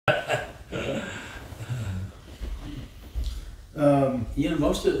You know,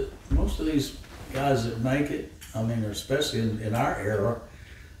 most of these guys that make it, I mean, especially in our era,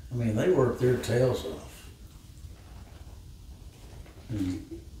 I mean, they work their tails off.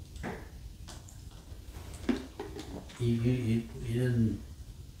 And you didn't,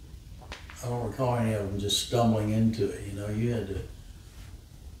 I don't recall any of them just stumbling into it, you know,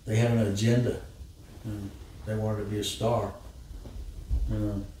 they had an agenda, and they wanted to be a star. You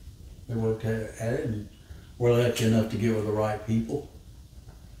know, they worked at it and were lucky enough to get with the right people.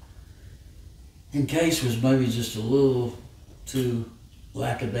 And Case was maybe just a little too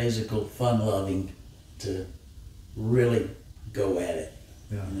lackadaisical, fun-loving to really go at it.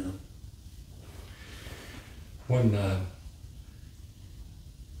 Yeah. You know? When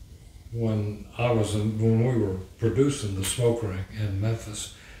we were producing the Smoke Ring in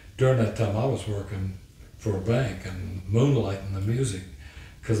Memphis, during that time I was working for a bank and moonlighting the music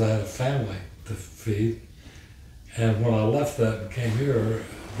because I had a family to feed. And when I left that and came here,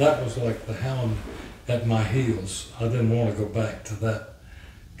 that was like the hound at my heels. I didn't want to go back to that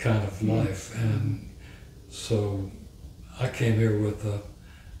kind of life. And so I came here with a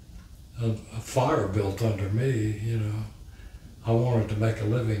fire built under me, you know. I wanted to make a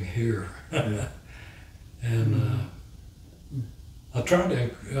living here. And I tried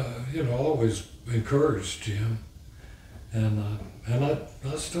to, you know, always encourage Jim. And I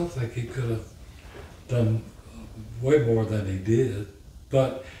still think he could have done way more than he did.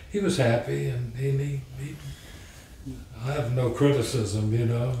 But he was happy, and he I have no criticism, you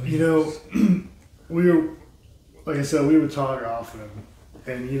know. You know, we were, like I said, we would talk often.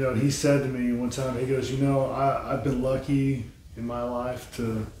 And, you know, he said to me one time, he goes, you know, I've been lucky in my life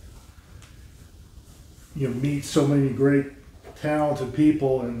to, you know, meet so many great, talented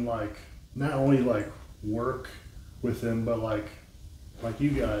people and, like, not only, like, work with them, but, like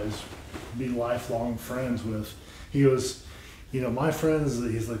you guys, be lifelong friends with. He goes, you know, my friends,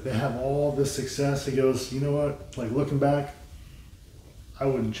 he's like, they have all this success. He goes, you know what, like, looking back, I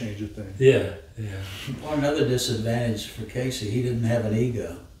wouldn't change a thing. Yeah, yeah. Well, another disadvantage for Casey, he didn't have an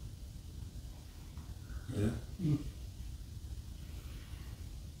ego. Yeah.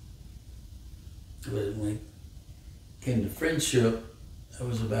 But when it came to friendship, that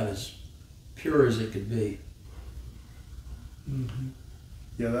was about as pure as it could be. Mm-hmm.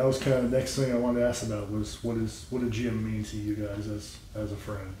 Yeah, that was kind of the next thing I wanted to ask about was what did Jim mean to you guys as a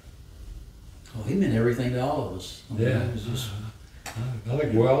friend? Oh, he meant everything to all of us. I mean, Yeah. it was just, I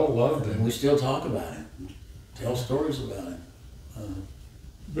think we all loved him. we still talk about him, tell stories about him.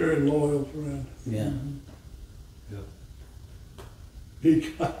 Very loyal friend. Yeah.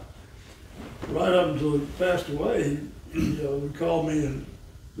 He got, right up until he passed away, he would call me and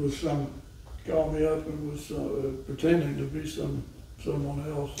called me up and was pretending to be someone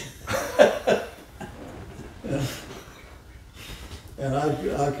else. And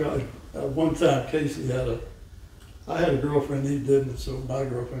I got, one time Casey I had a girlfriend, he didn't, so my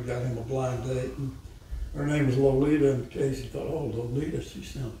girlfriend got him a blind date, and her name was Lolita, and Casey thought, oh, Lolita, she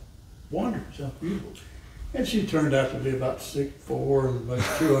sounds wonderful, she sounds beautiful. And she turned out to be about 6'4" and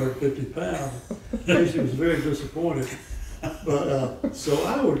about 250 pounds. Casey was very disappointed. But so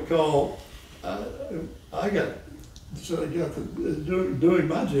I would call, doing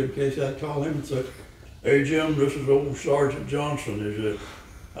my Jim Casey, I'd call him and say, hey Jim, this is old Sergeant Johnson.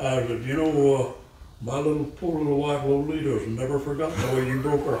 I said, you know, my poor little wife Lolita has never forgotten the way you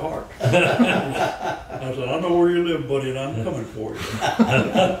broke her heart. I said, I know where you live, buddy, and I'm coming for you.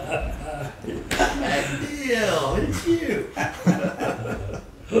 McDill, it's you.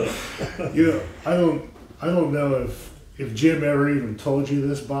 You know, I don't know if Jim ever even told you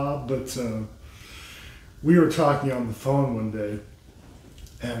this, Bob, but we were talking on the phone one day,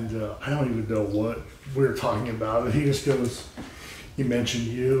 and I don't even know what we were talking about. And he just goes, he mentioned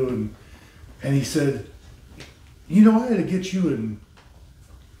you, and he said, you know, I had to get you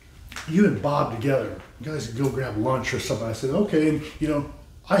and Bob together. You guys could go grab lunch or something. I said, okay. And, you know,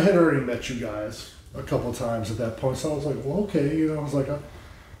 I had already met you guys a couple of times at that point. So I was like, well, okay. You know, I was like,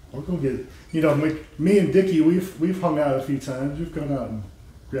 I'll go get, you know, me and Dickey, we've hung out a few times. We've gone out and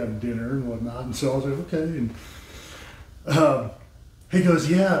grabbed dinner and whatnot. And so I was like, okay. And he goes,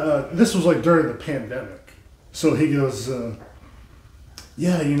 yeah, this was like during the pandemic. So he goes,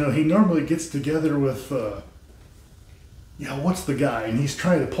 yeah, you know, he normally gets together with, you know, what's the guy? And he's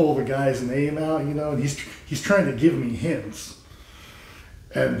trying to pull the guy's name out, you know, and he's trying to give me hints.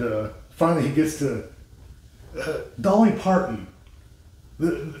 And finally he gets to Dolly Parton,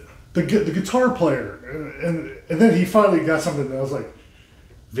 the guitar player. And then he finally got something that I was like,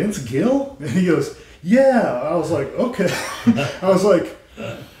 Vince Gill? And he goes, yeah. I was like, okay. I was like,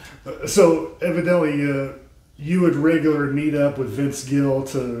 so evidently, you would regularly meet up with Vince Gill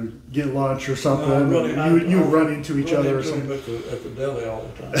to get lunch or something. You would run into each other or something. At the deli all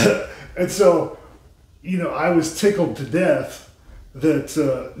the time. And so, you know, I was tickled to death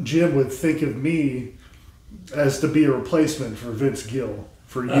that Jim would think of me as to be a replacement for Vince Gill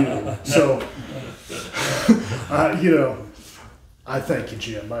for you. So, you know, I thank you,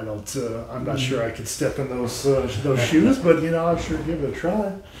 Jim. I don't. I'm not sure I could step in those shoes, but you know, I'll sure give it a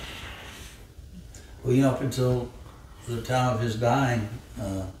try. Well, you know, up until the time of his dying,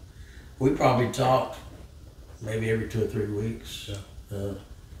 we probably talked maybe every 2 or 3 weeks. Yeah.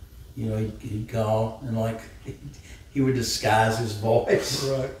 You know, he'd call and like he would disguise his voice.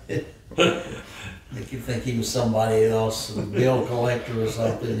 Right. Make you think he was somebody else, a bill collector or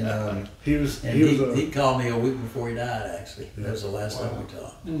something. You know. And he'd call me a week before he died. Actually, Yeah. that was the last time we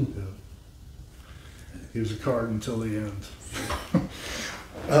talked. Yeah. He was a card until the end.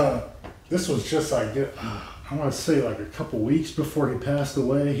 This was just I want to say like a couple weeks before he passed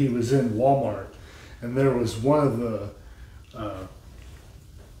away. He was in Walmart, and there was one of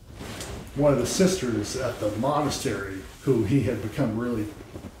the sisters at the monastery who he had become really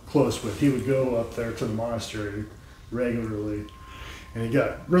close with. He would go up there to the monastery regularly, and he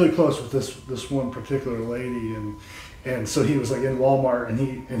got really close with this one particular lady, and so he was like in Walmart,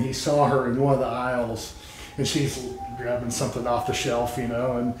 and he saw her in one of the aisles, and she's grabbing something off the shelf, you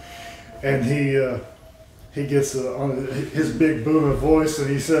know, and he gets on his big booming voice, and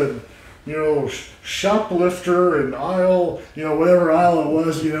he said, you know, shoplifter and aisle, you know, whatever aisle it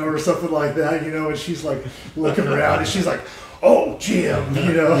was, you know, or something like that, you know, and she's like looking around, and she's like, oh, Jim,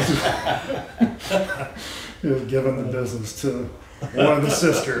 you know, he was giving the business to one of the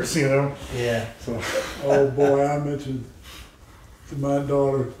sisters, you know. Yeah. So. Oh boy, I mentioned to my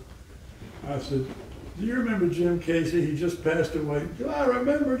daughter, I said, do you remember Jim Casey? He just passed away. Do I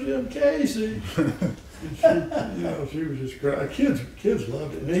remember Jim Casey? And she, you know, she was just crying. Kids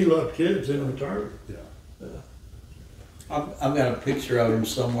loved it, and he loved kids in return. Yeah. I've got a picture of him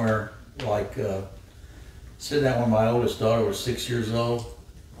somewhere, like sitting down when my oldest daughter was 6 years old.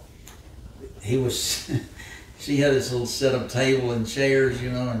 He was, she had this little set up table and chairs,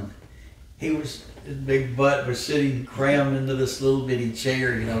 you know, and his big butt was sitting crammed into this little bitty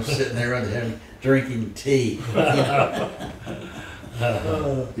chair, you know, sitting there and having, drinking tea. You know?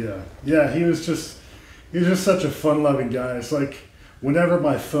 Yeah, he was just such a fun-loving guy. It's like whenever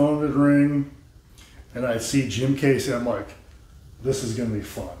my phone would ring and I'd see Jim Casey, I'm like, this is gonna be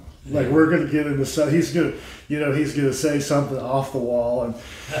fun. Like we're gonna get into stuff. He's gonna say something off the wall, and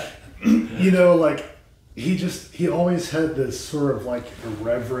you know, like he always had this sort of like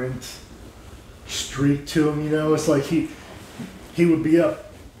irreverent streak to him. You know, it's like he would be up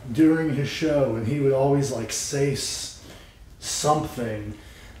during his show and he would always like say something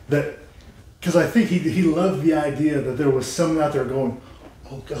that. Because I think he loved the idea that there was someone out there going,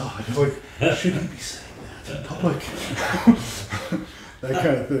 oh God, like, should he be saying that in public? That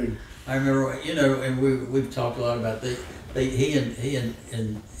kind of thing. I remember, you know, and we've talked a lot about he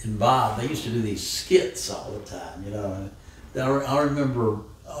and Bob, they used to do these skits all the time, you know. And I remember,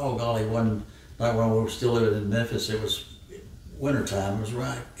 oh golly, one night when we were still living in Memphis, it was wintertime, it was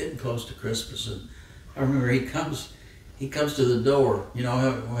right, getting close to Christmas, and I remember he comes to the door, you know,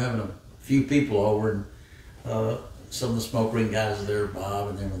 we're having a few people over, and some of the smoke ring guys are there, Bob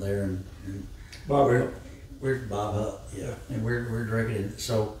and them were there, and Bob, we're Bob Hutt, yeah, and we're drinking it.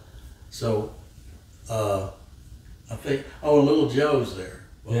 So I think Little Joe's there.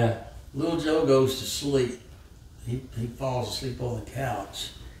 Well, Yeah. Little Joe goes to sleep. He falls asleep on the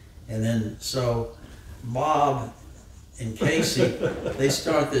couch, and then so Bob and Casey they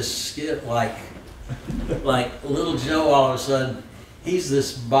start this skit like Little Joe all of a sudden. He's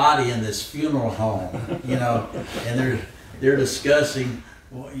this body in this funeral home, you know, and they're discussing,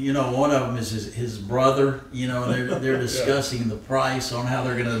 you know, one of them is his brother, you know, and they're discussing the price on how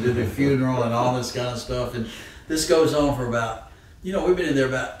they're going to do the funeral and all this kind of stuff. And this goes on for about, you know, we've been in there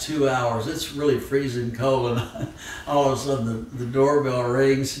about 2 hours. It's really freezing cold, and all of a sudden the doorbell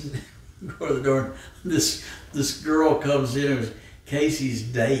rings. Go to the door. This girl comes in. It was Casey's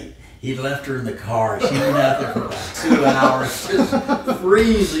date. He left her in the car. She'd been out there for about 2 hours, just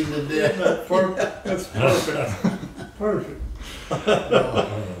freezing to death. That's perfect. Perfect.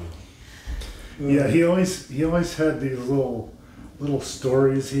 Yeah, he always had these little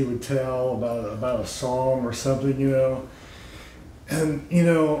stories he would tell about a song or something, you know. And you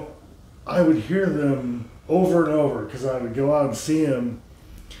know, I would hear them over and over because I would go out and see him,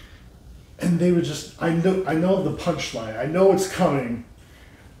 and they would just I know the punchline. I know it's coming.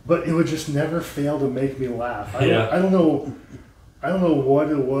 But it would just never fail to make me laugh. I don't know what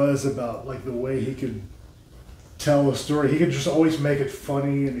it was about, like the way he could tell a story. He could just always make it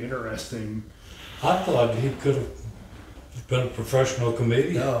funny and interesting. I thought he could have been a professional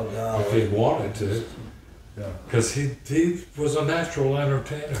comedian Oh, no. if he wanted to, Yeah. because he was a natural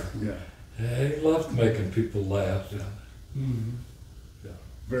entertainer. Yeah. He loved making people laugh. Yeah. Mhm.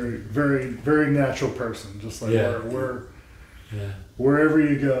 Very, very, very natural person. Just like Yeah. Yeah. wherever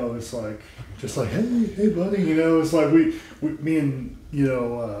you go, it's like, just like, hey, buddy, you know, it's like me and, you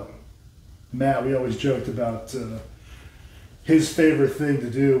know, Matt, we always joked about his favorite thing to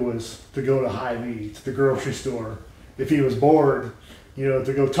do was to go to Hy-Vee, to the grocery store. If he was bored, you know,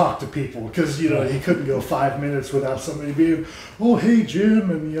 to go talk to people, because, you know, he couldn't go 5 minutes without somebody being, oh, hey,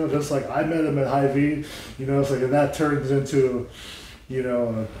 Jim, and, you know, just like, I met him at Hy-Vee, you know, it's like, and that turns into, you know,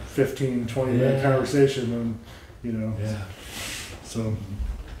 a 15, 20-minute conversation, and, you know, Yeah. so.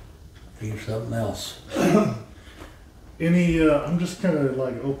 Be something else. I'm just kind of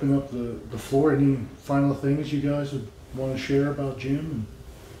like open up the floor. Any final things you guys would want to share about Jim?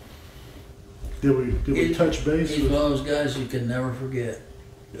 Did we touch base? He's one of those guys you can never forget.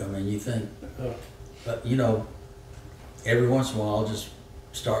 I mean, you think, you know, every once in a while I'll just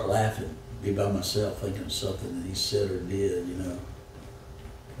start laughing, be by myself thinking of something that he said or did, you know.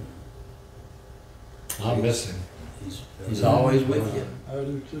 I miss him. He's always with you. I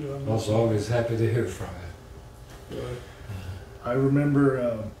do too. I was always happy to hear from him. Right. I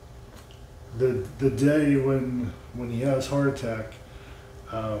remember the day when he had his heart attack.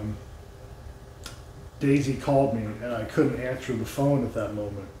 Daisy called me and I couldn't answer the phone at that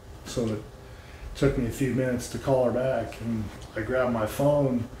moment, so it took me a few minutes to call her back. And I grabbed my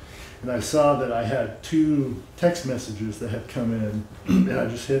phone and I saw that I had 2 text messages that had come in, and I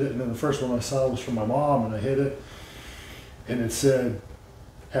just hit it. And then the first one I saw was from my mom, and I hit it, and it said,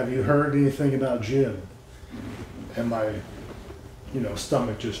 "Have you heard anything about Jim?" And my, you know,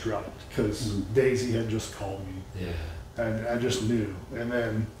 stomach just dropped, because Daisy had just called me. Yeah. And I just knew. And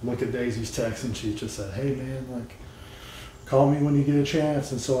then look at Daisy's text, and she just said, "Hey man, like, call me when you get a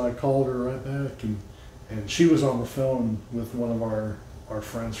chance." And so I called her right back, and she was on the phone with one of our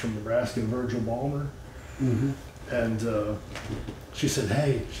friends from Nebraska, Virgil Balmer. Mm-hmm. And she said,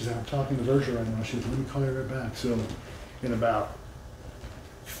 "Hey," she said, "I'm talking to Virgil right now." She said, "Let me call you right back." So in about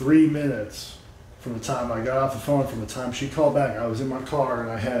 3 minutes from the time I got off the phone, from the time she called back, I was in my car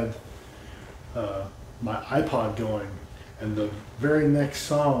and I had my iPod going, and the very next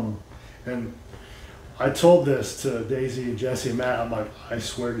song, and I told this to Daisy and Jesse and Matt, I'm like, I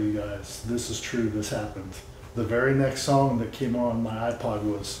swear to you guys, this is true, this happened. The very next song that came on my iPod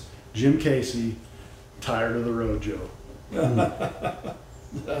was Jim Casey, "Tired of the Road, Joe."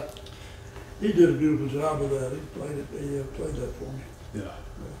 He did a beautiful job of that. He played it. He played that for me. Yeah.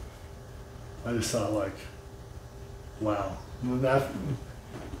 I just thought, like, wow. When that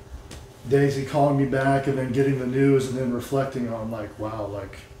Daisy calling me back and then getting the news and then reflecting on, like, wow,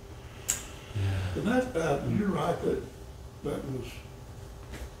 like. Yeah. And that you're right, that was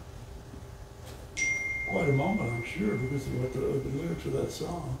quite a moment, I'm sure, because of what the lyrics of that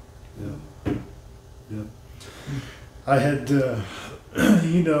song. Yeah. Yeah. I had,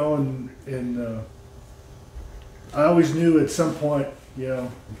 you know, and I always knew at some point, you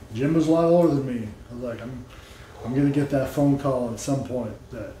know, Jim was a lot older than me. I was like, I'm gonna get that phone call at some point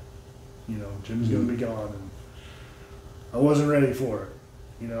that, you know, Jim's gonna be gone, and I wasn't ready for it.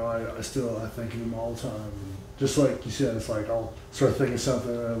 You know, I still think of him all the time. And just like you said, it's like I'll start thinking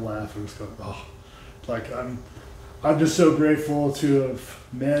something and I laugh and just go, oh, like I'm just so grateful to have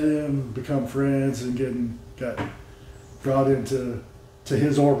met him, become friends, and got brought into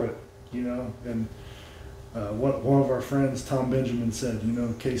his orbit, you know. And one of our friends, Tom Benjamin, said, you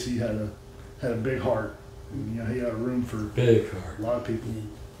know, Casey had a big heart. And, you know, he had room for Big heart. a lot of people.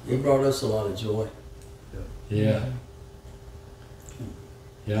 He brought us a lot of joy. Yeah.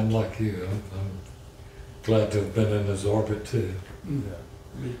 Yeah, I'm like you. I'm glad to have been in his orbit too. Yeah.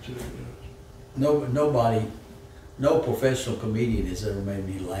 Me too. No professional comedian has ever made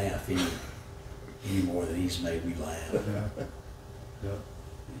me laugh any more than he's made me laugh. Yeah. Yeah.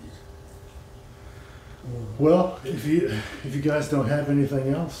 Well, if you guys don't have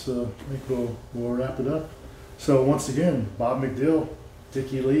anything else, I think we'll wrap it up. So once again, Bob McDill,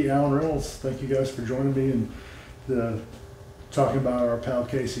 Dickey Lee, Alan Reynolds, thank you guys for joining me and talking about our pal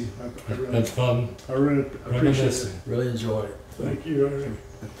Casey. That's fun. I really appreciate it. Reminiscing. Really enjoyed it. Thank you, Eric.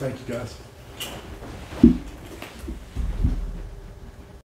 Thank you guys.